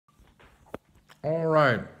All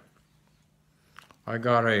right, I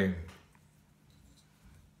got a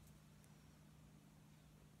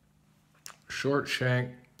short shank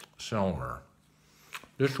selmer.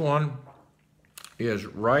 This one is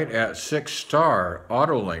right at 6-star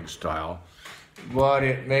Autolink style, but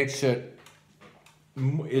it makes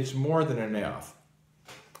it's more than enough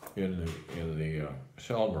in the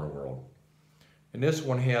selmer world. And this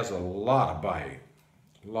one has a lot of bite,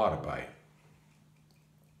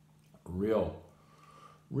 real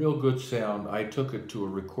good sound. I took it to a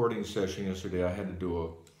recording session yesterday. I had to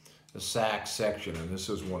do a sax section, and this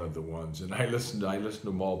is one of the ones. And I listened to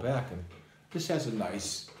them all back, and this has a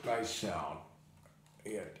nice sound.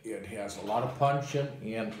 It has a lot of punch in,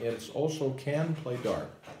 and it's also can play dark.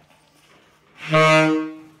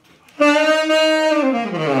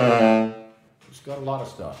 It's got a lot of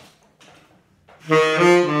stuff.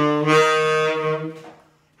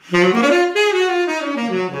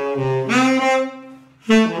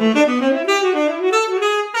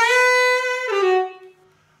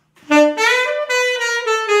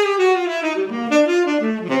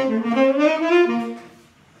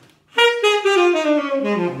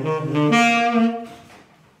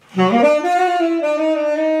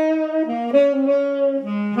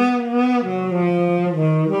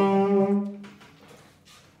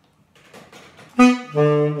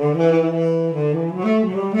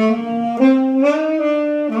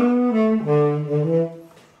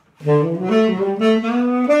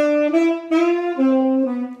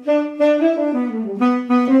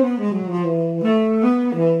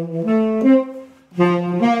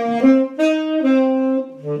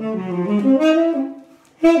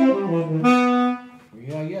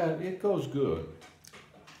 Yeah, it goes good.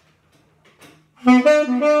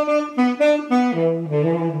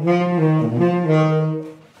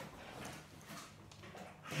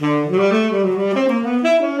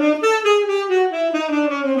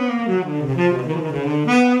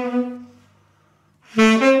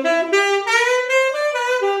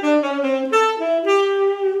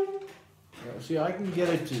 See, I can get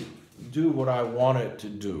it to do what I want it to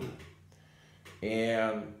do.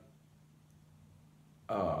 And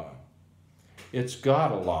it's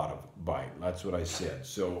got a lot of bite. That's what I said.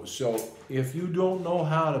 So if you don't know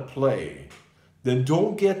how to play, then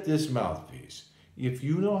don't get this mouthpiece. If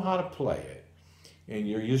you know how to play it and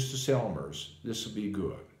you're used to selmers, this will be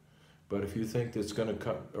good. But if you think it's going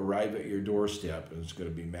to arrive at your doorstep and it's going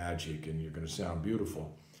to be magic and you're going to sound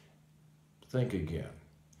beautiful, think again.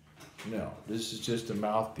 No, this is just a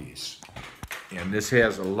mouthpiece. And this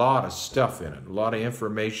has a lot of stuff in it, a lot of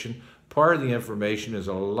information. Part of the information is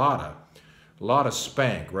a lot of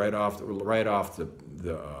spank right off the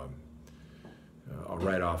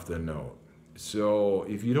note. So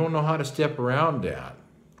if you don't know how to step around that,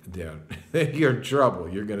 then you're in trouble.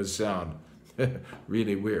 You're going to sound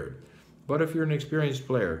really weird. But if you're an experienced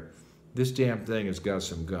player, this damn thing has got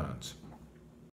some guns.